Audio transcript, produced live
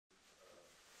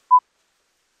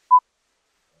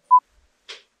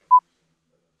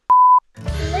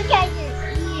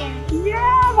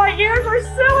her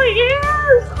silly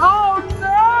ears! Oh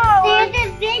no! They're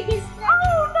the biggest.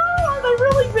 Oh no! Are they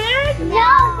really big? No,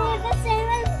 they're the same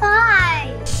as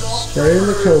mine. Spraying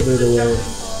the COVID away.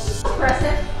 Press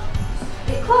it.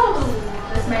 Get closed.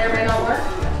 This may or may not work.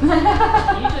 He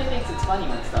usually thinks it's funny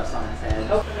when stuff's on his head.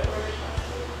 Oh.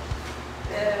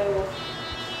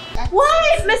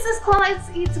 What? Mrs. Claus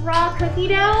eats raw cookie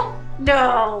dough?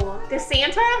 No. Does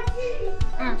Santa? I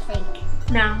don't think.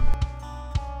 No.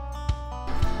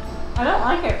 I don't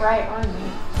like it right on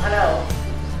me. I know.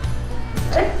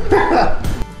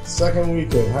 Second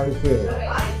weekend, how you feeling?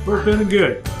 We're feeling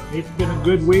good. It's been a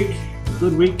good week, a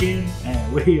good weekend,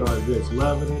 and we are just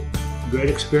loving it. Great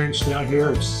experience down here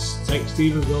at St.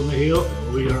 Stephen's on the Hill,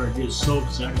 and we are just so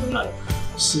excited about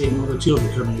seeing all the children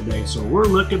coming today. So we're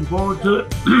looking forward to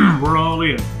it. We're all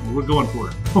in. We're going for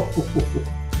it.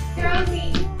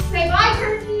 Rosie, say bye,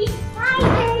 Turkey. Bye,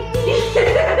 Turkey.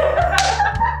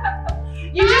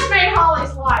 You just made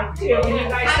Holly's life too, and you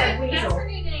guys said That's weasel. her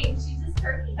new name. She's just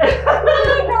Turkey. I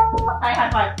high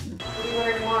five. What are you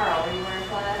wearing tomorrow? Are you wearing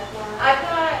plaid tomorrow? I've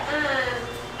got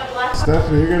a black.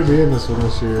 Stephanie, you're going to be in this one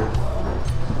this year.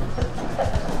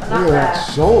 Look at that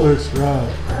shoulder shrug.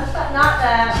 Not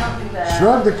that. Don't do that.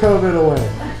 Shrug the COVID away.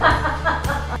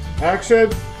 Action.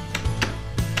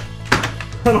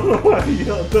 I don't know why you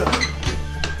yelled that.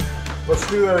 Let's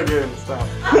do that again. Stop.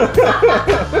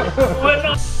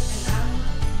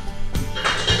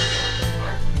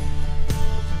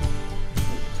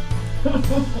 We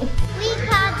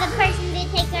called the person to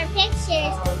take our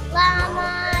pictures.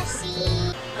 Llama,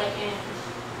 sheep. Like in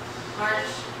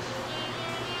March.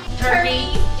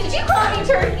 Turkey. Did you call me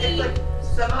Turkey?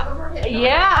 Some of them are hitting.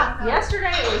 Yeah.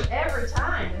 Yesterday it was every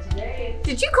time. And today.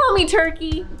 Did you call me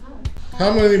Turkey?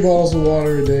 How many bottles of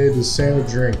water a day does Santa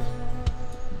drink?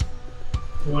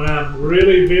 When I'm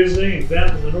really busy and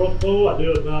down in the North Pole, I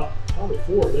do about probably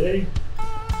 4 a day.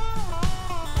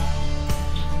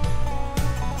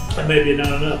 That may be not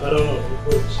enough. I don't know.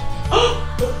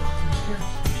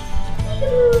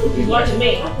 He's watching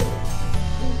me.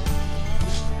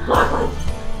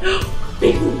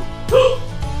 Baby.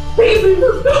 Baby.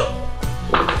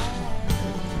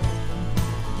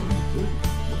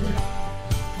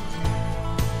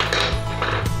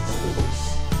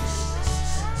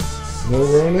 No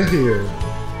Rona here.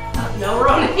 No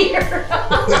Rona here.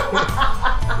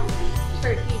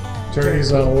 Turkey.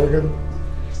 Turkey's not working.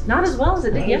 Not as well as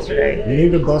it did yesterday. You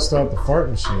need to bust out the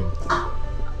fart machine.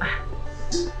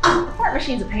 The fart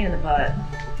machine's a pain in the butt.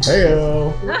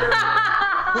 Heyo.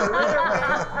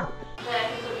 That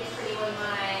completely pretty with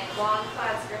my long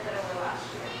plaid skirt that I wore last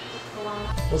year. The long.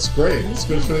 That's great. It's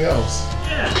good for the elves.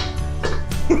 Yeah.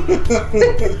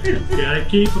 Gotta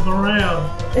keep them around.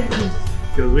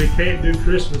 Because we can't do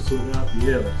Christmas without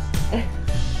the elves.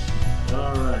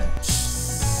 All right.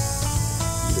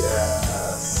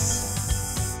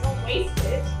 Yes. Don't waste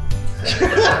it.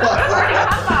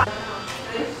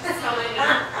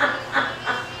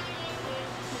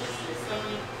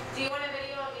 Do you want a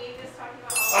video of me just talking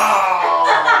about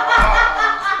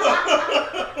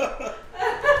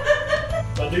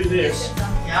If I do this,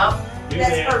 Yep. do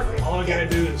That's that, perfect. all I gotta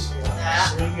do is Yeah.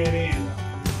 swing it in.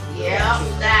 Yep.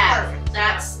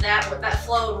 That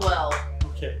flowed well.